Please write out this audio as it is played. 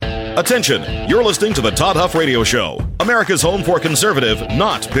Attention, you're listening to the Todd Huff Radio Show, America's home for conservative,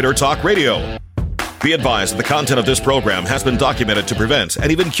 not bitter talk radio. Be advised that the content of this program has been documented to prevent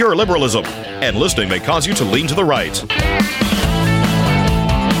and even cure liberalism, and listening may cause you to lean to the right.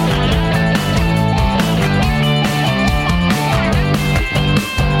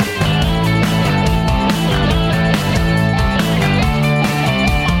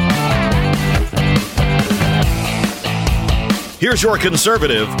 Here's your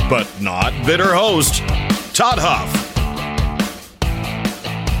conservative, but not bitter host, Todd Huff.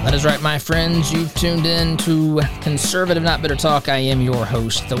 That is right, my friends. You've tuned in to Conservative Not Bitter Talk. I am your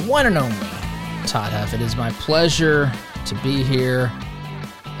host, the one and only Todd Huff. It is my pleasure to be here.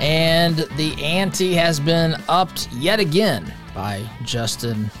 And the ante has been upped yet again by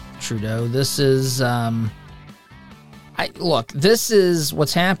Justin Trudeau. This is, this is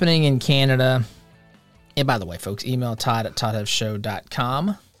what's happening in Canada. And by the way, folks, email Todd at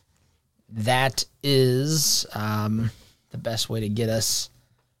toddhuffshow.com. That is the best way to get us.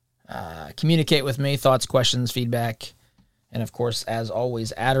 Communicate with me, thoughts, questions, feedback, and of course, as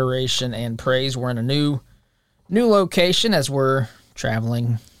always, adoration and praise. We're in a new location as we're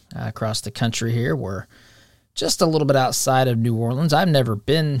traveling across the country here. We're just a little bit outside of New Orleans. I've never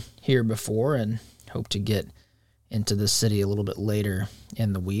been here before and hope to get into the city a little bit later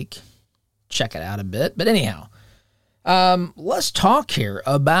in the week. Check it out a bit. But anyhow, let's talk here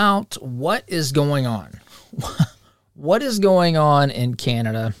about what is going on. What is going on in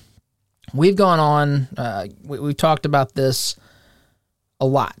Canada? We've gone on, we've talked about this a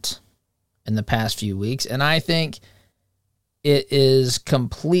lot in the past few weeks, and I think it is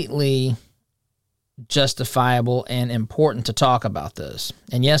completely justifiable and important to talk about this.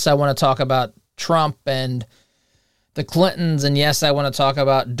 And yes, I want to talk about Trump and the Clintons, and yes, I want to talk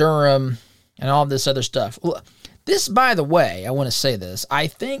about Durham and all this other stuff. This, by the way, I want to say this. I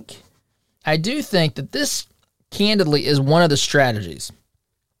do think that this, candidly, is one of the strategies.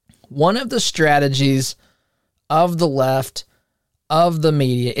 One of the strategies of the left, of the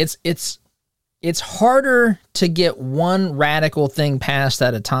media. It's harder to get one radical thing passed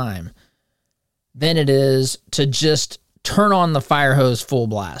at a time than it is to just turn on the fire hose full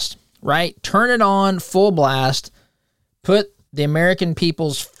blast, right? Turn it on full blast, put the American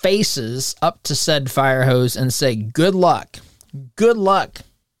people's faces up to said fire hose and say, good luck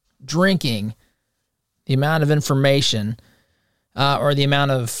drinking the amount of information or the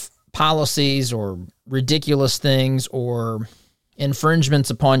amount of policies or ridiculous things or infringements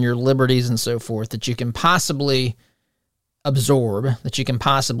upon your liberties and so forth that you can possibly absorb, that you can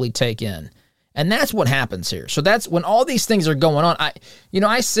possibly take in. And that's what happens here. So that's when all these things are going on.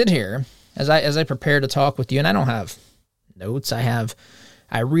 I sit here as I prepare to talk with you, and I don't have notes.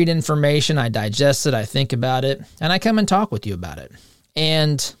 I read information, I digest it, I think about it, and I come and talk with you about it.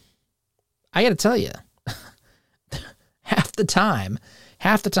 And I got to tell you, half the time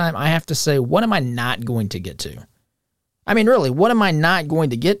I have to say, what am I not going to get to? I mean, really, what am I not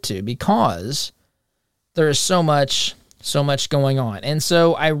going to get to? Because there is so much going on. And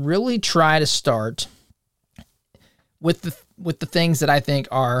so I really try to start with the things that I think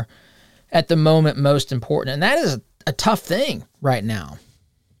are at the moment most important. And that is a tough thing right now.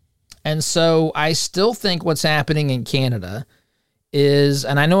 And so I still think what's happening in Canada is,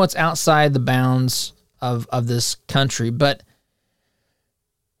 and I know it's outside the bounds of this country, but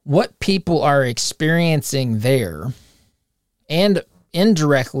what people are experiencing there, and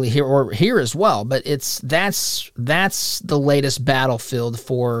indirectly here or here as well, but that's the latest battlefield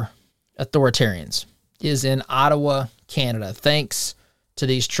for authoritarians, is in Ottawa, Canada, thanks to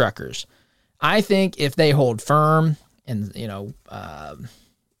these truckers. I think if they hold firm and,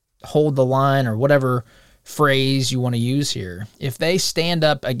 hold the line or whatever phrase you want to use here, if they stand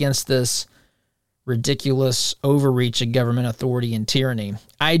up against this ridiculous overreach of government authority and tyranny,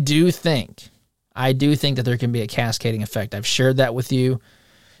 I do think that there can be a cascading effect. I've shared that with you.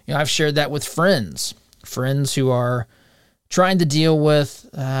 I've shared that with friends who are trying to deal with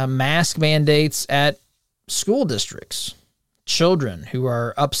mask mandates at school districts, children who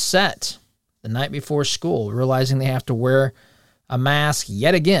are upset the night before school, realizing they have to wear a mask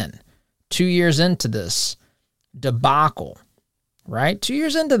yet again, 2 years into this debacle, right? 2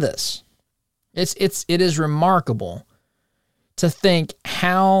 years into this. It is remarkable to think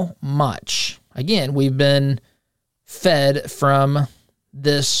how much, again, we've been fed from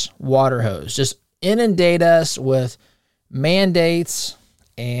this water hose. Just inundate us with mandates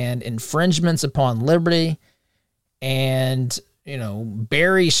and infringements upon liberty and,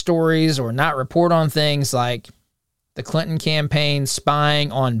 bury stories or not report on things like the Clinton campaign spying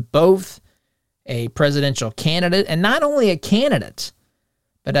on both a presidential candidate and not only a candidate,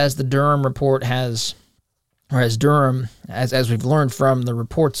 But as the Durham report has, or as Durham, as we've learned from the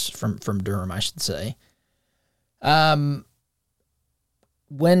reports from Durham, I should say,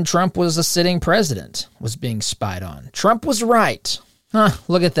 when Trump was a sitting president, was being spied on. Trump was right.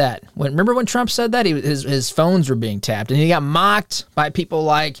 Look at that. Remember when Trump said that? His phones were being tapped, and he got mocked by people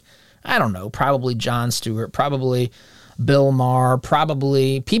like, I don't know, probably Jon Stewart, probably Bill Maher,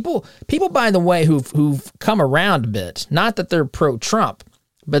 probably people, by the way, who've come around a bit. Not that they're pro-Trump,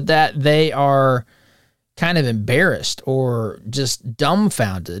 but that they are kind of embarrassed or just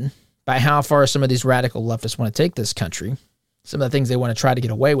dumbfounded by how far some of these radical leftists want to take this country. Some of the things they want to try to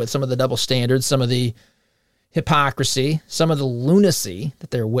get away with, some of the double standards, some of the hypocrisy, some of the lunacy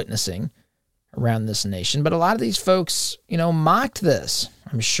that they're witnessing around this nation. But a lot of these folks, mocked this.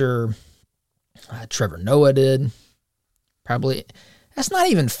 I'm sure Trevor Noah did. Probably. That's not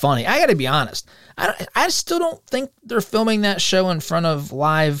even funny. I got to be honest. I still don't think they're filming that show in front of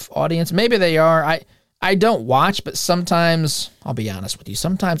live audience. Maybe they are. I don't watch, but sometimes, I'll be honest with you,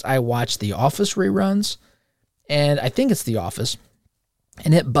 sometimes I watch The Office reruns, and I think it's The Office,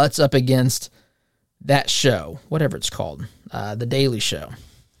 and it butts up against that show, whatever it's called, The Daily Show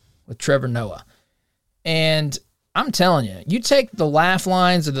with Trevor Noah. And I'm telling you, you take the laugh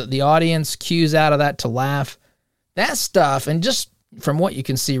lines or the audience cues out of that to laugh, that stuff, and just from what you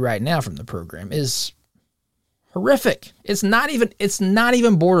can see right now from the program, is horrific. It's not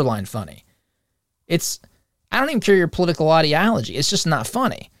even borderline funny. I don't even care your political ideology. It's just not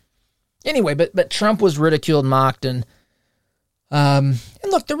funny. Anyway, but Trump was ridiculed, mocked, and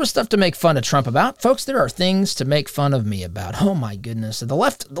look, there was stuff to make fun of Trump about. Folks, there are things to make fun of me about. Oh my goodness. The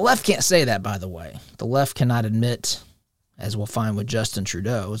left can't say that, by the way. The left cannot admit, as we'll find with Justin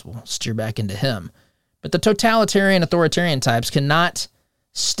Trudeau, as we'll steer back into him. But the totalitarian, authoritarian types cannot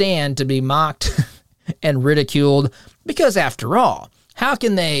stand to be mocked and ridiculed, because after all, how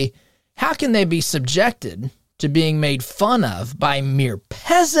can they be subjected to being made fun of by mere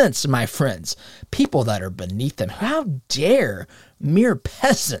peasants, my friends, people that are beneath them? How dare mere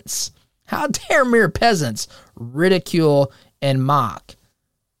peasants ridicule and mock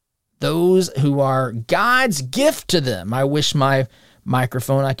those who are God's gift to them? I wish my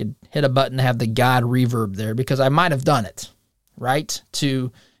microphone, I could hit a button to have the God reverb there, because I might have done it, right?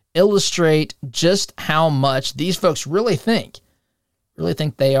 To illustrate just how much these folks really think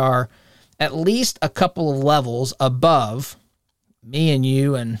they are at least a couple of levels above me and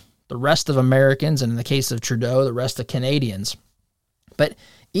you and the rest of Americans, and in the case of Trudeau, the rest of Canadians. But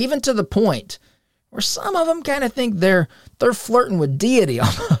even to the point where some of them kind of think they're flirting with deity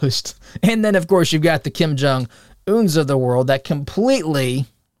almost. And then, of course, you've got the Kim Jong-uns of the world that completely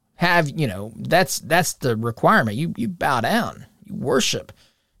have, that's the requirement. You bow down. You worship.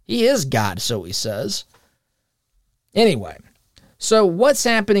 He is God, so he says. Anyway. So what's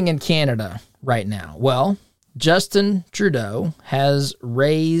happening in Canada right now? Well, Justin Trudeau has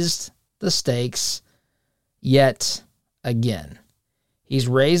raised the stakes yet again. He's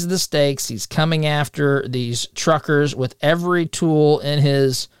raised the stakes. He's coming after these truckers with every tool in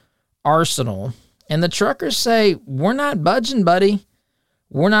his arsenal. And the truckers say, we're not budging, buddy.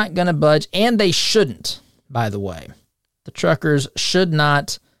 We're not going to budge. And they shouldn't, by the way. The truckers should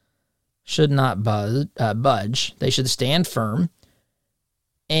not budge. They should stand firm.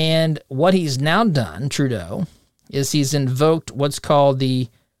 And what he's now done, Trudeau, is he's invoked what's called the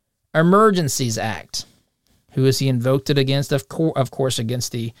Emergencies Act. Who has he invoked it against? Of course,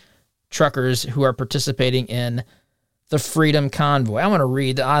 against the truckers who are participating in the Freedom Convoy. I want to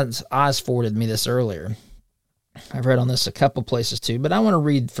read, Oz forwarded me this earlier. I've read on this a couple places too, but I want to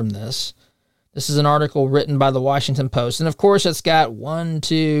read from this. This is an article written by the Washington Post. And of course, it's got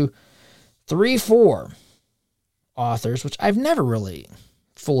 4 authors, which I've never really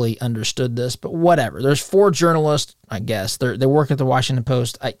fully understood this, but whatever. There's 4 journalists, I guess. They work at the Washington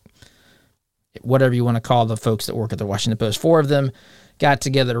Post. Whatever you want to call the folks that work at the Washington Post. 4 of them got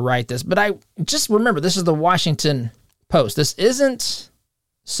together to write this. But I just remember, this is the Washington Post. This isn't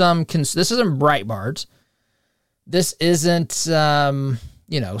this isn't Breitbart. This isn't some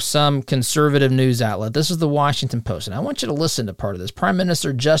conservative news outlet. This is the Washington Post. And I want you to listen to part of this. Prime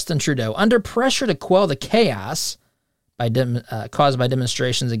Minister Justin Trudeau, under pressure to quell the chaos caused by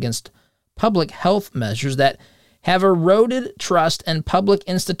demonstrations against public health measures that have eroded trust in public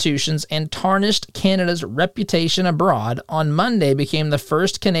institutions and tarnished Canada's reputation abroad, on Monday became the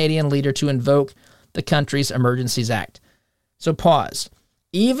first Canadian leader to invoke the country's Emergencies Act. So pause.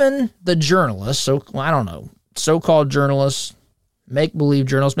 Even the journalists, so-called journalists, make-believe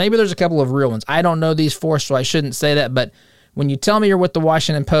journalists, maybe there's a couple of real ones. I don't know these 4, so I shouldn't say that, but when you tell me you're with the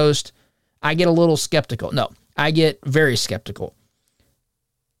Washington Post, I get a little skeptical. No, I get very skeptical.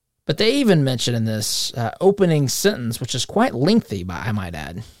 But they even mention in this opening sentence, which is quite lengthy, I might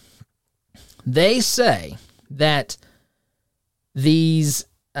add, they say that these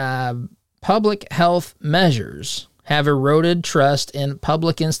public health measures have eroded trust in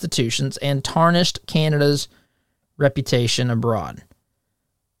public institutions and tarnished Canada's reputation abroad.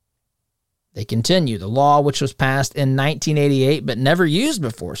 They continue, the law, which was passed in 1988 but never used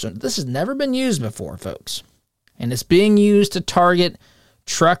before. So this has never been used before, folks. And it's being used to target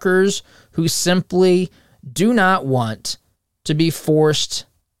truckers who simply do not want to be forced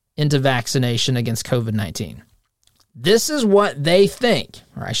into vaccination against COVID-19. This is what they think,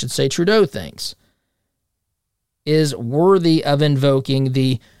 or I should say Trudeau thinks, is worthy of invoking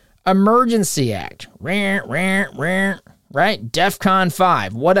the Emergency Act. Right? DEFCON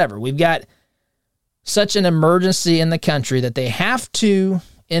 5, whatever. We've got such an emergency in the country that they have to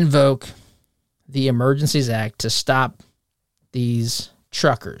invoke the Emergencies Act to stop these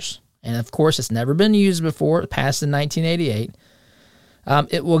truckers. And of course, it's never been used before. It passed in 1988.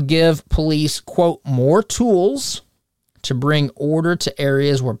 It will give police, quote, more tools to bring order to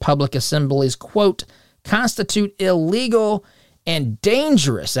areas where public assemblies, quote, constitute illegal and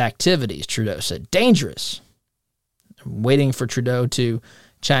dangerous activities, Trudeau said. Dangerous. I'm waiting for Trudeau to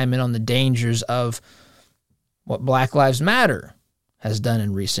chime in on the dangers of what Black Lives Matter has done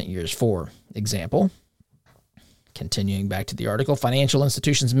in recent years, for example. Continuing back to the article, financial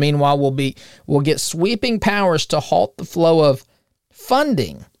institutions, meanwhile, will get sweeping powers to halt the flow of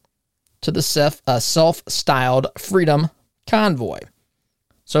funding to the self-styled Freedom Convoy.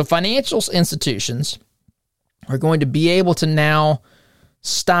 So financial institutions are going to be able to now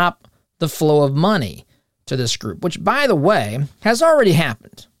stop the flow of money to this group, which, by the way, has already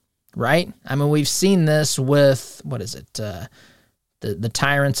happened, right? I mean, we've seen this with, the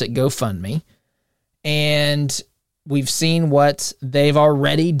tyrants at GoFundMe, and we've seen what they've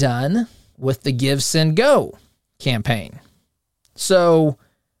already done with the Give, Send, Go campaign. So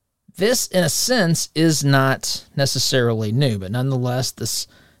this, in a sense, is not necessarily new, but nonetheless, this,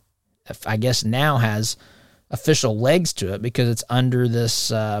 I guess, now has official legs to it because it's under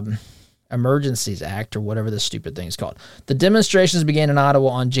this Emergencies Act, or whatever this stupid thing is called. The demonstrations began in Ottawa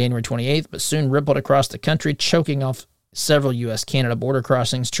on January 28th, but soon rippled across the country, choking off several U.S.-Canada border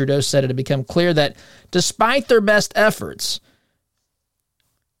crossings. Trudeau said it had become clear that despite their best efforts,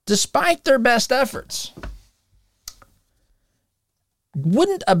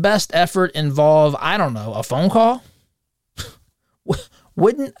 wouldn't a best effort involve, I don't know, a phone call?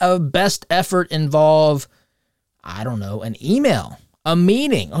 Wouldn't a best effort involve, I don't know, an email, a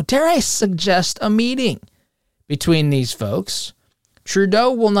meeting? Oh, dare I suggest a meeting between these folks?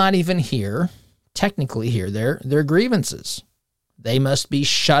 Trudeau will not even technically hear their grievances. They must be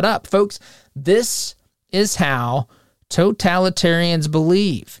shut up. Folks, this is how totalitarians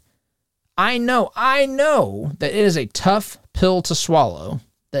believe. I know that it is a tough pill to swallow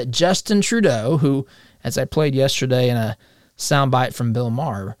that Justin Trudeau, who, as I played yesterday in a soundbite from Bill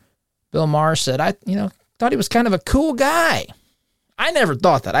Maher said, I thought he was kind of a cool guy. I never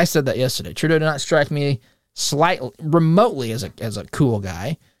thought that. I said that yesterday. Trudeau did not strike me slightly, remotely as a cool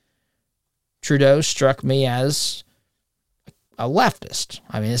guy. Trudeau struck me as a leftist.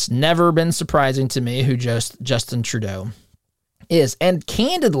 I mean, it's never been surprising to me who Justin Trudeau is. And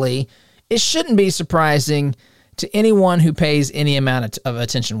candidly, it shouldn't be surprising to anyone who pays any amount of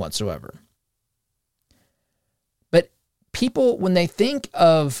attention whatsoever. But people, when they think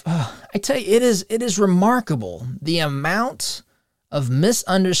of, I tell you, it is remarkable the amount of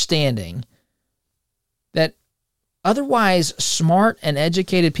misunderstanding that otherwise smart and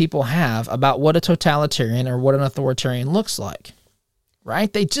educated people have about what a totalitarian or what an authoritarian looks like,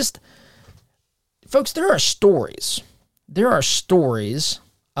 right? Folks, there are stories. There are stories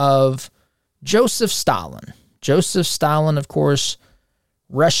of Joseph Stalin. Joseph Stalin, of course,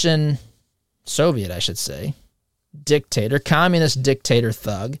 Russian, Soviet, I should say, dictator, communist dictator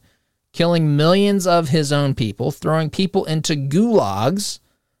thug, killing millions of his own people, throwing people into gulags,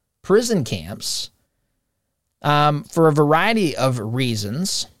 prison camps, for a variety of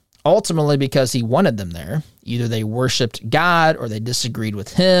reasons, ultimately because he wanted them there. Either they worshipped God, or they disagreed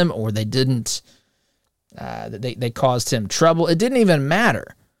with him, or they didn't, they caused him trouble. It didn't even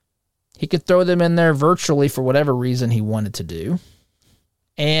matter. He could throw them in there virtually for whatever reason he wanted to do.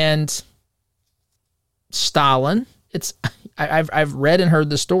 And Stalin, I've read and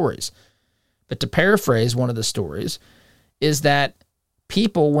heard the stories, but to paraphrase one of the stories, is that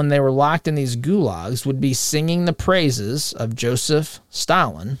people, when they were locked in these gulags, would be singing the praises of Joseph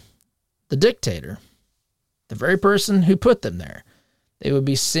Stalin, the dictator, the very person who put them there. They would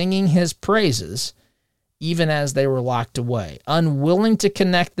be singing his praises, even as they were locked away, unwilling to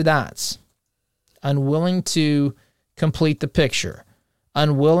connect the dots, unwilling to complete the picture,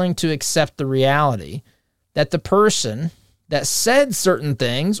 unwilling to accept the reality that the person that said certain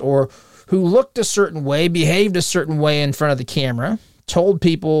things or who looked a certain way, behaved a certain way in front of the camera, told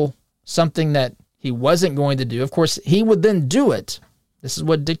people something that he wasn't going to do. Of course, he would then do it. This is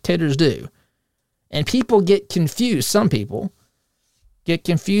what dictators do. And people get confused. Some people get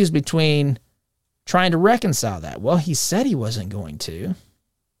confused between trying to reconcile that. Well, he said he wasn't going to.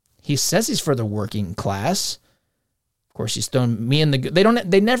 He says he's for the working class. Of course, he's thrown me in the...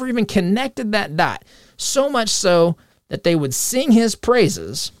 They never even connected that dot. So much so that they would sing his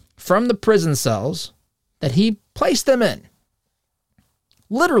praises from the prison cells that he placed them in.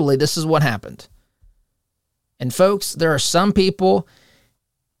 Literally, this is what happened. And folks, there are some people,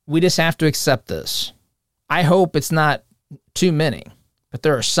 we just have to accept this. I hope it's not too many, but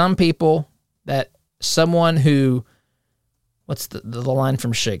there are some people that someone who, what's the line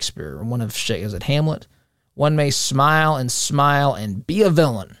from Shakespeare? One of Shakespeare, is it Hamlet? One may smile and be a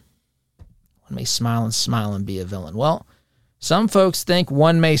villain. One may smile and be a villain. Well, some folks think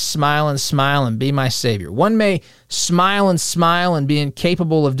one may smile and be my savior. One may smile and be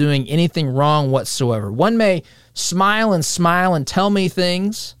incapable of doing anything wrong whatsoever. One may smile and tell me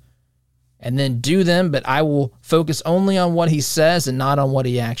things and then do them, but I will focus only on what he says and not on what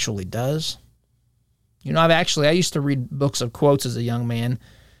he actually does. You know, I used to read books of quotes as a young man,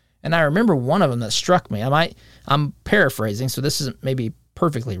 and I remember one of them that struck me. I'm paraphrasing, so this isn't maybe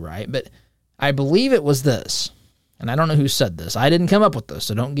perfectly right, but I believe it was this. And I don't know who said this. I didn't come up with this,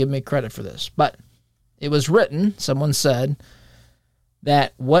 so don't give me credit for this. But it was written, someone said,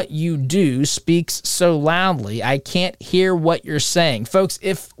 that what you do speaks so loudly, I can't hear what you're saying. Folks,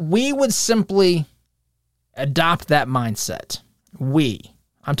 if we would simply adopt that mindset,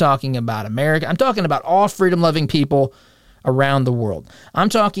 I'm talking about America, I'm talking about all freedom-loving people around the world. I'm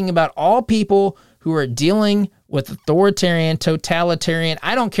talking about all people who are dealing with authoritarian, totalitarian,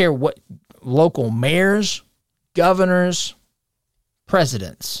 I don't care what, local mayors, governors,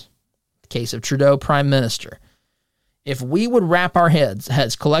 presidents, the case of Trudeau, prime minister. If we would wrap our heads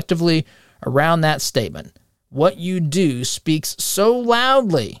collectively around that statement, what you do speaks so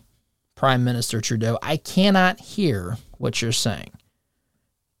loudly, Prime Minister Trudeau, I cannot hear what you're saying.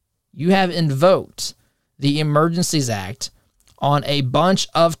 You have invoked the Emergencies Act on a bunch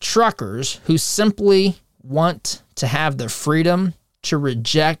of truckers who simply want to have the freedom to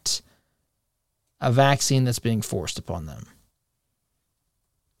reject a vaccine that's being forced upon them.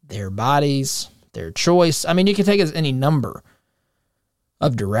 Their bodies, their choice. I mean, you can take it as any number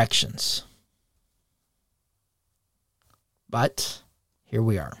of directions. But here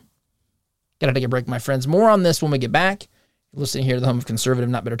we are. Gotta take a break, my friends. More on this when we get back. You're listening here to the home of conservative,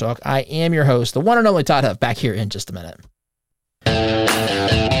 not bitter talk. I am your host, the one and only Todd Huff, back here in just a minute.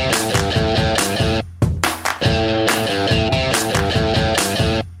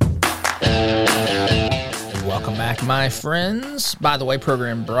 Welcome back, my friends. By the way,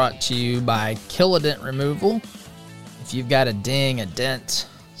 program brought to you by Kill-A-Dent Removal. If you've got a ding, a dent,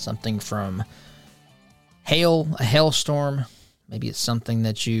 something from hail, a hailstorm, maybe it's something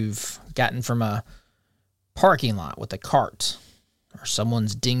that you've gotten from a parking lot with a cart, or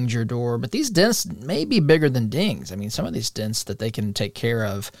someone's dinged your door. But these dents may be bigger than dings. I mean, some of these dents that they can take care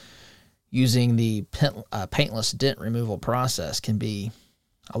of using the paintless dent removal process can be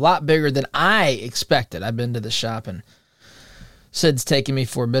a lot bigger than I expected. I've been to the shop, and Sid's taken me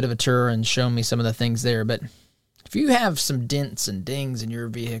for a bit of a tour and shown me some of the things there. But if you have some dents and dings in your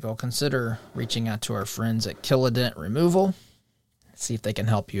vehicle, consider reaching out to our friends at Kill-A-Dent Removal. See if they can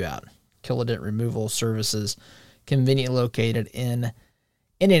help you out. Kill-A-Dent Removal Services, conveniently located in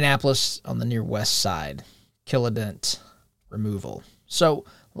Indianapolis on the near west side. Kill-A-Dent Removal. So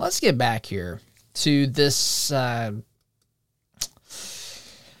let's get back here to this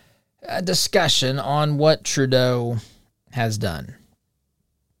discussion on what Trudeau has done.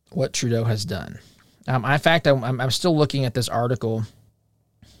 What Trudeau has done. In fact, I'm still looking at this article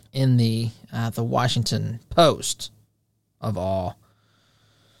in the Washington Post of all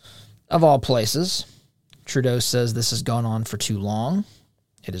places. Trudeau says this has gone on for too long.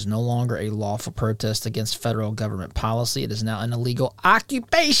 It is no longer a lawful protest against federal government policy. It is now an illegal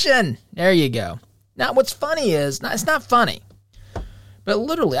occupation. There you go. Now, what's funny is, it's not funny, but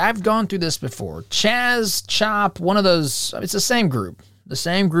literally, I've gone through this before. Chaz, Chop, one of those, it's the same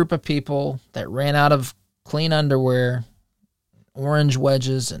group of people that ran out of clean underwear, orange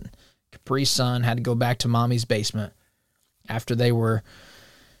wedges, and Capri Sun, had to go back to mommy's basement after they were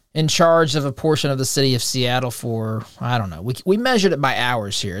in charge of a portion of the city of Seattle for, I don't know, we measured it by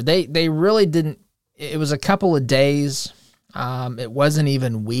hours here. They really didn't it was a couple of days. It wasn't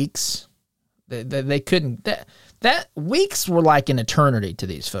even weeks. They couldn't. That weeks were like an eternity to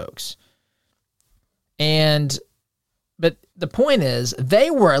these folks. But the point is,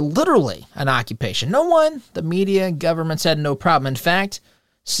 they were literally an occupation. No one, the media, governments had no problem. In fact,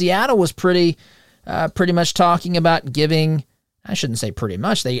 Seattle was pretty much talking about giving, I shouldn't say pretty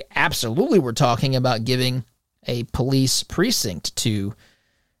much, they absolutely were talking about giving a police precinct to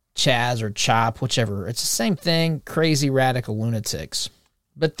Chaz or Chop, whichever. It's the same thing, crazy radical lunatics.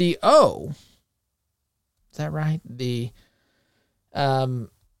 But the O, is that right? The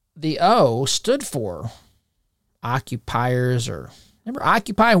O stood for occupiers, or remember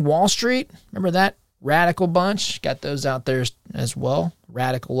Occupy Wall Street? Remember that radical bunch? Got those out there as well.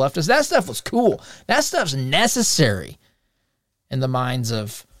 Radical leftists. That stuff was cool. That stuff's necessary in the minds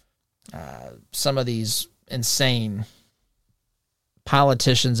of some of these insane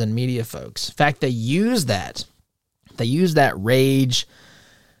politicians and media folks. In fact, they use that. They use that rage.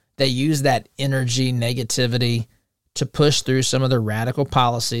 They use that energy, negativity to push through some of their radical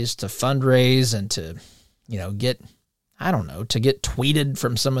policies, to fundraise and to, get tweeted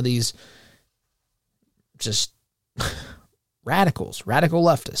from some of these just radical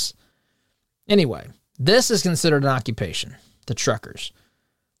leftists. Anyway, this is considered an occupation. The truckers.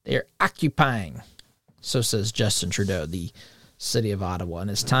 They are occupying, so says Justin Trudeau, the city of Ottawa. And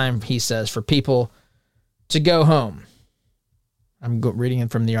it's time, he says, for people to go home. I'm reading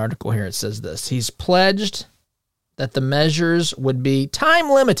it from the article here. It says this. He's pledged that the measures would be time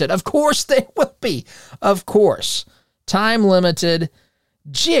limited. Of course they will be. Of course. Time limited,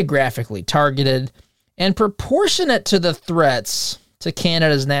 geographically targeted, and proportionate to the threats to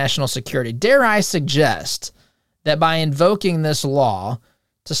Canada's national security. Dare I suggest that by invoking this law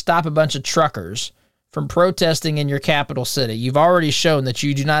to stop a bunch of truckers from protesting in your capital city, you've already shown that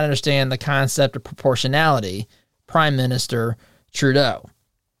you do not understand the concept of proportionality, Prime Minister Trudeau.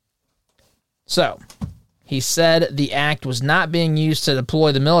 So, he said the act was not being used to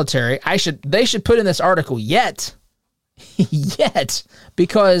deploy the military. They should put in this article yet,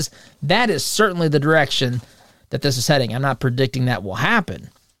 because that is certainly the direction that this is heading. I'm not predicting that will happen.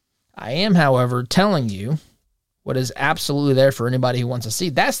 I am, however, telling you what is absolutely there for anybody who wants to see.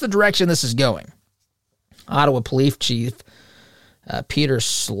 That's the direction this is going. Ottawa Police Chief Peter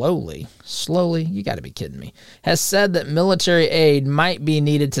Slowly, you got to be kidding me, has said that military aid might be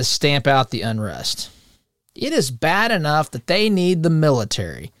needed to stamp out the unrest. It is bad enough that they need the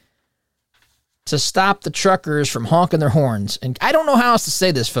military to stop the truckers from honking their horns. And I don't know how else to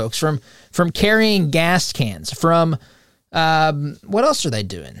say this, folks, from carrying gas cans, from what else are they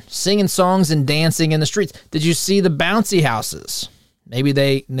doing? Singing songs and dancing in the streets. Did you see the bouncy houses? Maybe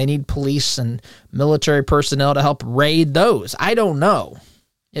they need police and military personnel to help raid those. I don't know.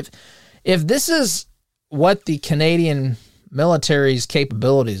 If this is what the Canadian military's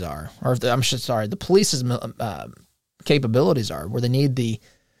capabilities are, or the police's capabilities are, where they need the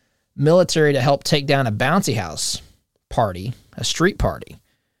military to help take down a bouncy house party, a street party,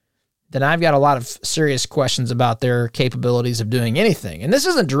 then I've got a lot of serious questions about their capabilities of doing anything. And this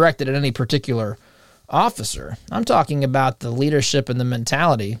isn't directed at any particular officer. I'm talking about the leadership and the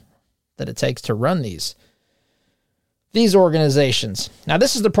mentality that it takes to run these organizations. Now,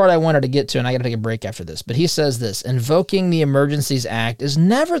 this is the part I wanted to get to, and I got to take a break after this. But he says this: invoking the Emergencies Act is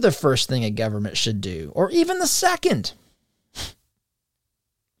never the first thing a government should do, or even the second.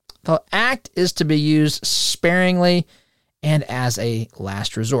 The act is to be used sparingly and as a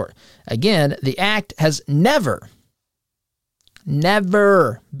last resort. Again, the act has never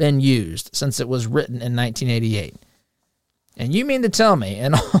been used since it was written in 1988. And you mean to tell me,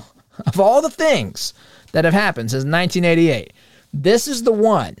 and of all the things that have happened since 1988, this is the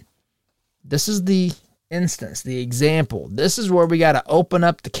one, this is the instance, the example. This is where we got to open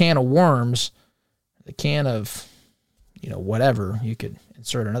up the can of worms, the can of, whatever, you could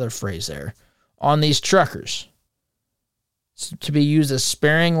insert another phrase there, on these truckers. To be used as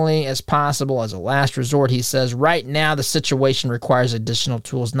sparingly as possible as a last resort. He says right now the situation requires additional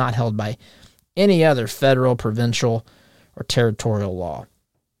tools not held by any other federal, provincial, or territorial law.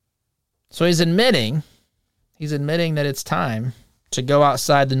 So he's admitting that it's time to go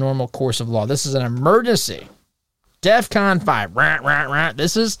outside the normal course of law. This is an emergency. DEFCON 5.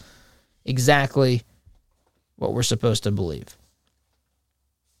 This is exactly what we're supposed to believe.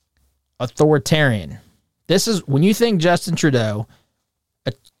 Authoritarian. This is, when you think Justin Trudeau,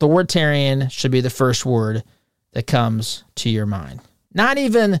 authoritarian should be the first word that comes to your mind. Not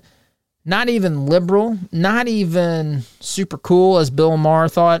even liberal, not even super cool as Bill Maher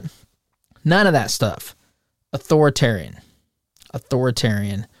thought. None of that stuff. Authoritarian.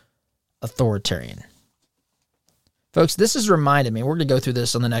 Folks, this has reminded me, we're going to go through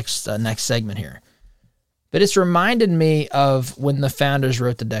this on the next segment here, but it's reminded me of when the founders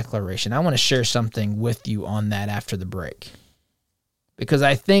wrote the Declaration. I want to share something with you on that after the break, because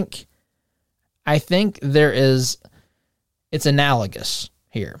I think it's analogous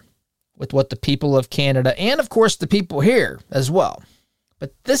here with what the people of Canada and, of course, the people here as well.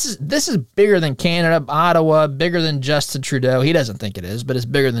 But this is bigger than Canada, Ottawa, bigger than Justin Trudeau. He doesn't think it is, but it's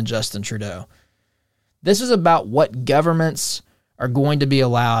bigger than Justin Trudeau. This is about what governments are going to be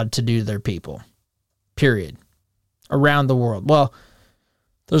allowed to do to their people, period, around the world. Well,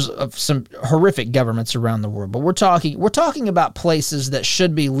 there's some horrific governments around the world, but we're talking about places that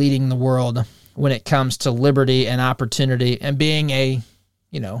should be leading the world when it comes to liberty and opportunity and being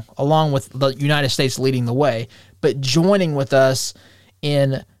along with the United States leading the way, but joining with us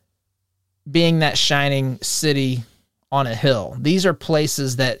in being that shining city on a hill. These are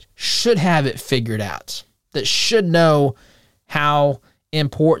places that should have it figured out, that should know how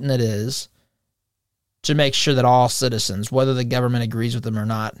important it is to make sure that all citizens, whether the government agrees with them or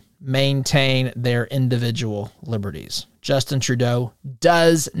not, maintain their individual liberties. Justin Trudeau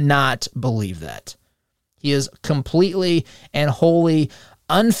does not believe that. He is completely and wholly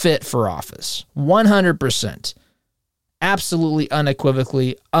unfit for office, 100%. Absolutely,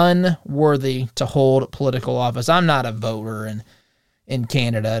 unequivocally unworthy to hold political office. I'm not a voter in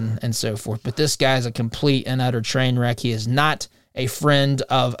Canada and so forth, but this guy's a complete and utter train wreck. He is not a friend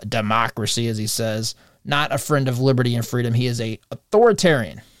of democracy, as he says, not a friend of liberty and freedom. He is an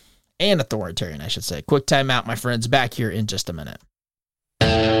authoritarian, I should say. Quick time out, my friends. Back here in just a minute.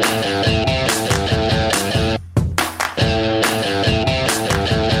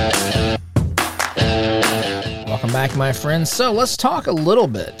 Welcome back, my friends. So let's talk a little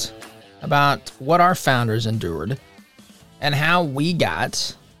bit about what our founders endured and how we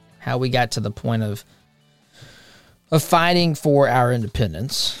got to the point of fighting for our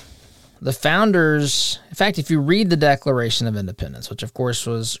independence. The founders, in fact, if you read the Declaration of Independence, which of course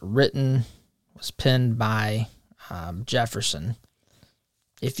was penned by Jefferson,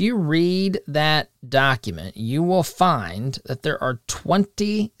 if you read that document, you will find that there are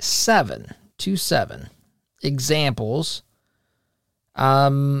 27 examples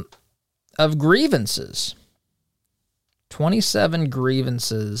of grievances. 27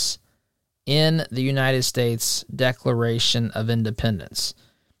 grievances in the United States Declaration of Independence.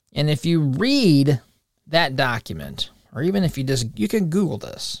 And if you read that document, or even if you can Google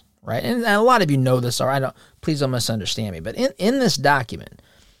this, right? And a lot of you know this, or please don't misunderstand me, but in this document,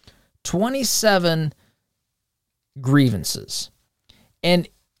 27 grievances. And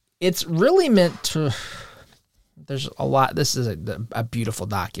it's really meant to, there's a lot, this is a beautiful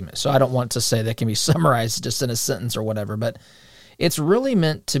document, so I don't want to say that can be summarized just in a sentence or whatever, but it's really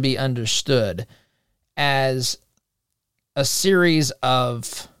meant to be understood as a series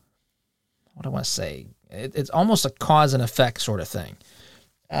of, what do I want to say? It's almost a cause and effect sort of thing,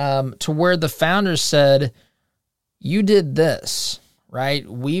 to where the founders said, you did this, right?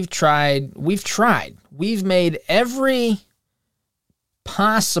 We've made every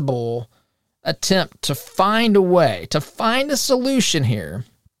possible attempt to find a way, to find a solution here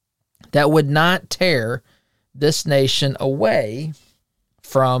that would not tear this nation away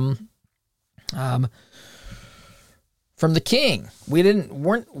from the king.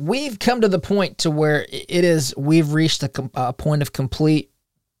 We've come to the point to where we've reached a point of complete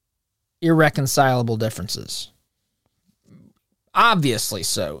irreconcilable differences. Obviously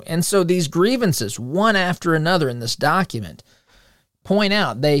so. And so these grievances, one after another in this document, point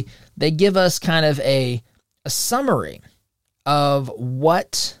out, they give us kind of a summary of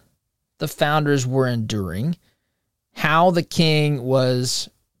what the founders were enduring, how the king was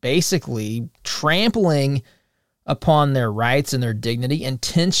basically trampling upon their rights and their dignity,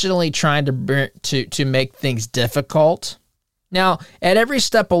 intentionally trying to make things difficult. Now, at every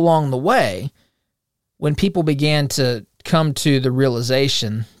step along the way, when people began to come to the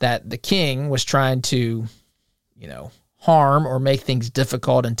realization that the king was trying to, harm or make things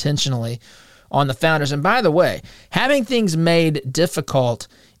difficult intentionally on the founders. And by the way, having things made difficult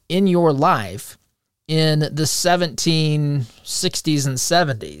in your life in the 1760s and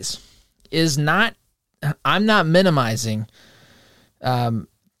 70s is not, I'm not minimizing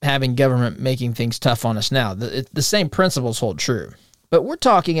having government making things tough on us now. The same principles hold true. But we're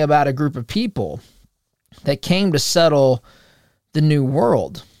talking about a group of people that came to settle the New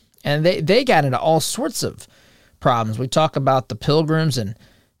World. And they got into all sorts of problems. We talk about the Pilgrims and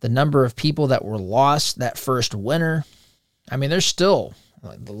the number of people that were lost that first winter. I mean, there's still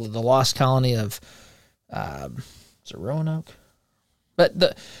like the lost colony of, is it Roanoke?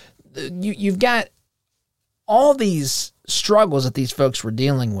 But you've got all these struggles that these folks were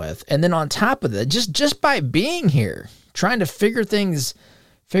dealing with. And then on top of that, just by being here, trying to figure things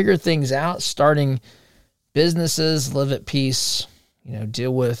out, starting businesses, live at peace,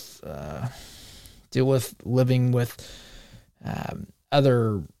 deal with living with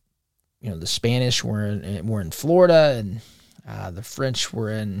other, the Spanish were in Florida, and the French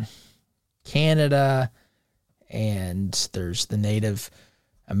were in Canada, and there's the Native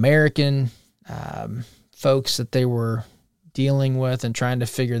American folks that they were dealing with and trying to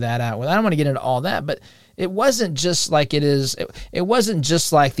figure that out. Well, I don't want to get into all that, but it wasn't just like it is. It wasn't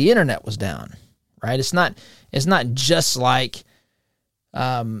just like the internet was down, right? It's not just like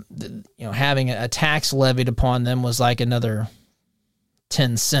having a tax levied upon them was like another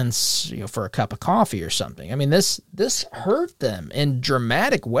 10 cents, for a cup of coffee or something. I mean, this hurt them in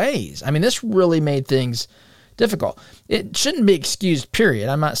dramatic ways. I mean, this really made things difficult. It shouldn't be excused, period.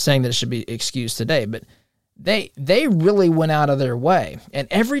 I'm not saying that it should be excused today, but they really went out of their way. And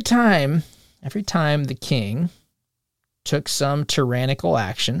every time the king took some tyrannical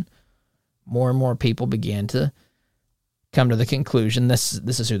action, more and more people began to come to the conclusion this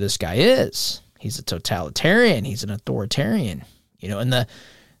is who this guy is. He's a totalitarian. He's an authoritarian. And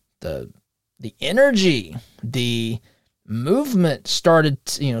the energy, the movement started,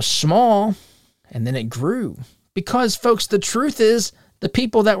 small, and then it grew. Because, folks, the truth is, the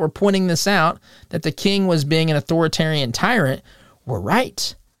people that were pointing this out, that the king was being an authoritarian tyrant, were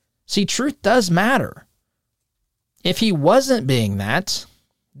right. See, truth does matter. If he wasn't being that,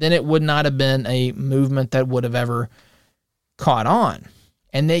 then it would not have been a movement that would have ever caught on.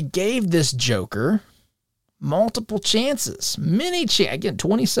 And they gave this joker multiple chances, again,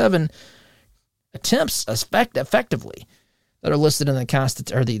 27 attempts effectively that are listed in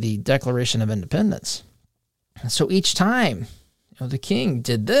the Declaration of Independence. And so each time, the king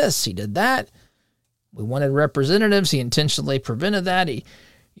did this, he did that. We wanted representatives. He intentionally prevented that. He,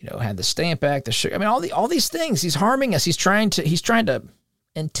 had the Stamp Act, the sugar. I mean, all these things. He's harming us. He's trying to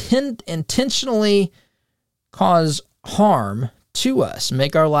intentionally cause harm to us,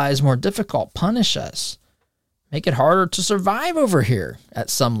 make our lives more difficult, punish us, make it harder to survive over here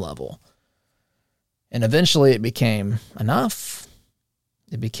at some level. And eventually it became enough.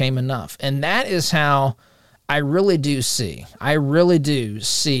 It became enough. And that is how I really do see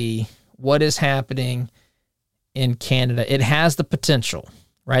what is happening in Canada. It has the potential,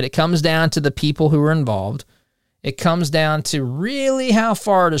 right? It comes down to the people who are involved. It comes down to really how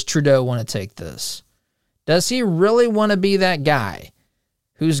far does Trudeau want to take this? Does he really want to be that guy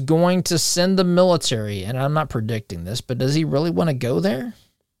who's going to send the military? And I'm not predicting this, but does he really want to go there?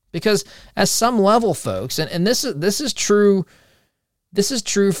 Because at some level, folks, and this is true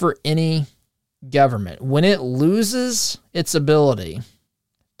for any government. When it loses its ability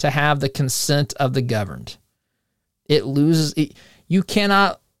to have the consent of the governed, it loses. You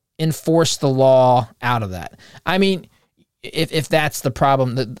cannot enforce the law out of that. I mean, if that's the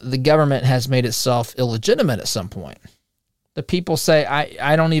problem, the government has made itself illegitimate at some point. The people say,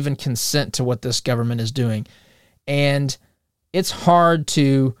 I don't even consent to what this government is doing. And it's hard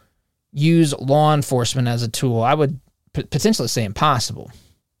to use law enforcement as a tool. I would potentially say impossible,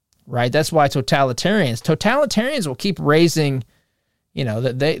 right? That's why totalitarians will keep raising,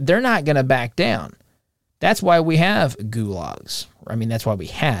 that they're not going to back down. That's why we have gulags. I mean, that's why we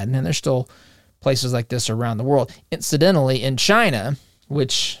had, and there's still places like this around the world. Incidentally, in China,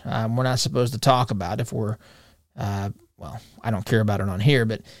 which we're not supposed to talk about if we're, I don't care about it on here,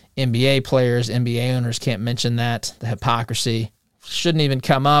 but NBA players, NBA owners can't mention that. The hypocrisy shouldn't even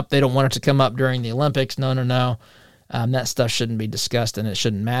come up. They don't want it to come up during the Olympics. No. That stuff shouldn't be discussed and it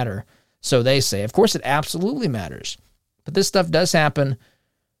shouldn't matter. So they say. Of course, it absolutely matters. But this stuff does happen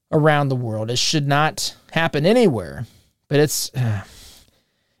around the world. It should not happen anywhere. But it's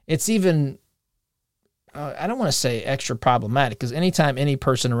even, I don't want to say extra problematic, because anytime any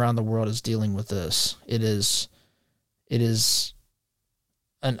person around the world is dealing with this, it is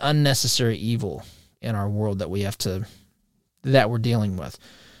an unnecessary evil in our world that we're dealing with.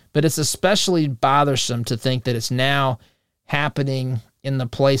 But it's especially bothersome to think that it's now happening in the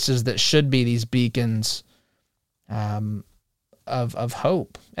places that should be these beacons of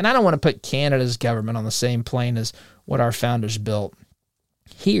hope. And I don't want to put Canada's government on the same plane as what our founders built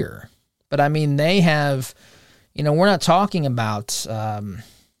here. But I mean, they have, we're not talking about something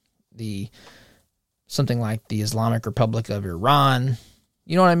like the Islamic Republic of Iran.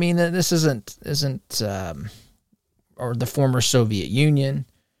 You know what I mean? This isn't or the former Soviet Union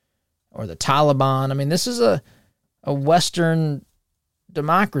or the Taliban. I mean, this is a Western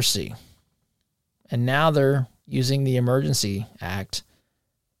democracy. And now they're using the Emergency Act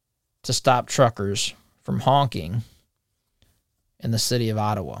to stop truckers from honking in the city of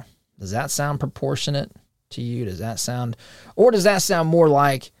Ottawa. Does that sound proportionate to you? Does that sound more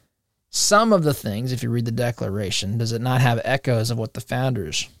like some of the things, if you read the Declaration, does it not have echoes of what the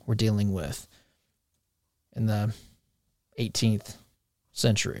founders were dealing with in the 18th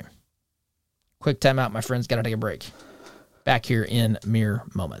century? Quick time out, my friends. Got to take a break. Back here in mere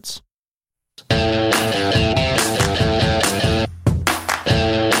moments.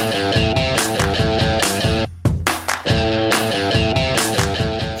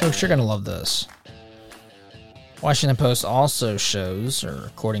 Folks, you're going to love this. Washington Post also shows, or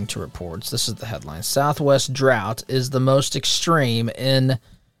according to reports, this is the headline, Southwest drought is the most extreme in,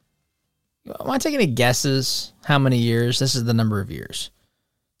 am I taking any guesses how many years? This is the number of years.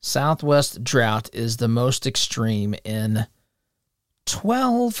 Southwest drought is the most extreme in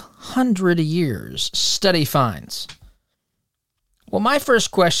 1,200 years, study finds. Well, my first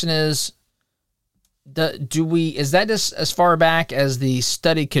question is, is that just as far back as the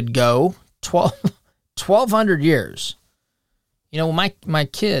study could go? 1,200 years. You know, my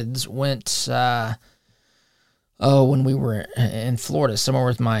kids went, when we were in Florida, somewhere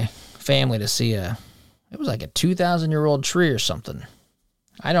with my family to see it was like a 2,000-year-old tree or something.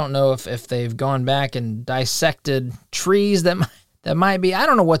 I don't know if they've gone back and dissected trees that might be. I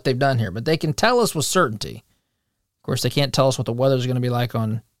don't know what they've done here, but they can tell us with certainty. Of course, they can't tell us what the weather's going to be like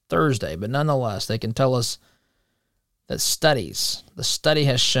on Thursday, but nonetheless, they can tell us that the study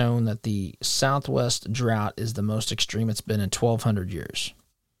has shown that the Southwest drought is the most extreme it's been in 1,200 years.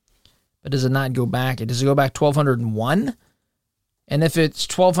 But does it not go back? Does it go back 1,201? And if it's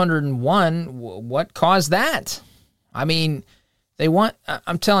 1,201, what caused that? I mean,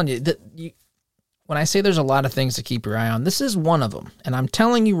 I'm telling you, when I say there's a lot of things to keep your eye on, this is one of them. And I'm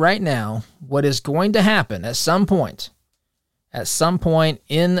telling you right now what is going to happen at some point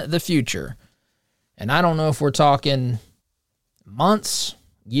in the future. And I don't know if we're talking months,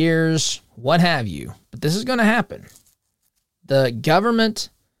 years, what have you, but this is going to happen. The government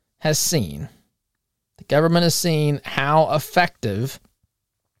has seen how effective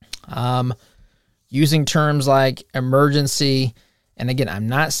using terms like emergency. And again, I'm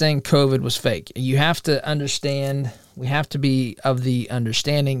not saying COVID was fake. You have to understand, we have to be of the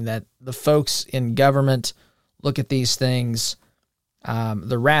understanding that the folks in government look at these things,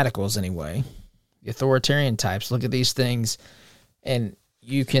 the radicals anyway, the authoritarian types look at these things, and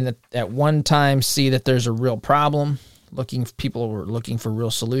you can at one time see that there's a real problem, people are looking for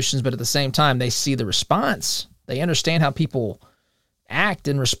real solutions, but at the same time, they see the response. They understand how people act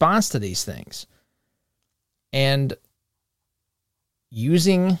in response to these things. And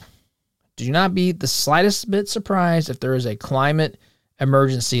do not be the slightest bit surprised if there is a climate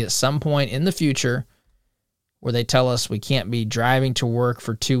emergency at some point in the future where they tell us we can't be driving to work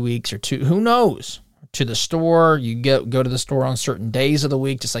for 2 weeks or who knows, to the store. You go to the store on certain days of the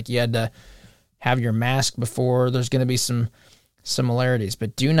week, just like you had to have your mask before. There's going to be some similarities,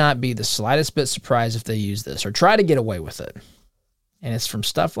 but do not be the slightest bit surprised if they use this or try to get away with it. And it's from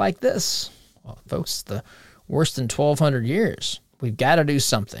stuff like this. Well, folks, the worst in 1,200 years. We've got to do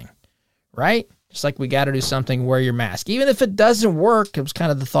something, right? Just like we got to do something, wear your mask. Even if it doesn't work, it was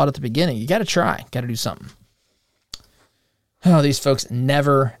kind of the thought at the beginning. You got to try, got to do something. Oh, these folks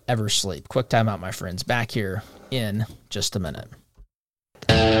never, ever sleep. Quick time out, my friends. Back here in just a minute.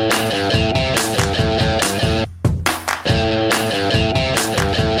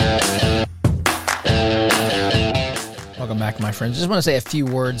 Welcome back, my friends. Just want to say a few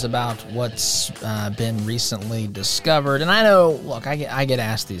words about what's been recently discovered. And I know, look, I get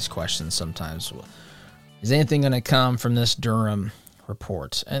asked these questions sometimes. Is anything going to come from this Durham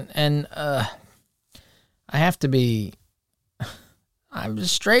report? And I have to be, I'm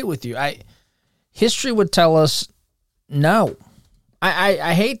just straight with you. History would tell us no.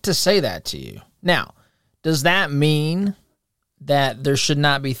 I hate to say that to you. Now, does that mean that there should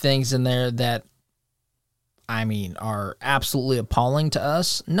not be things in there that, are absolutely appalling to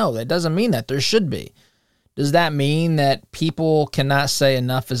us? No, that doesn't mean that. There should be. Does that mean that people cannot say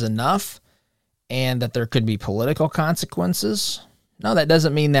enough is enough and that there could be political consequences? No, that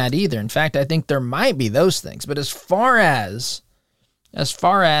doesn't mean that either. In fact, I think there might be those things. But as far as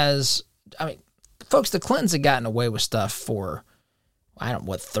folks, the Clintons had gotten away with stuff for,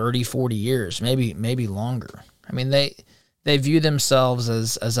 30, 40 years, maybe longer. They view themselves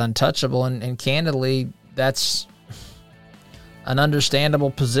as untouchable, and candidly, that's an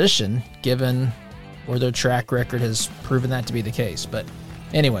understandable position given where their track record has proven that to be the case. But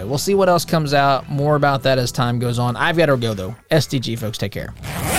anyway, we'll see what else comes out. More about that as time goes on. I've got to go, though. SDG, folks. Take care.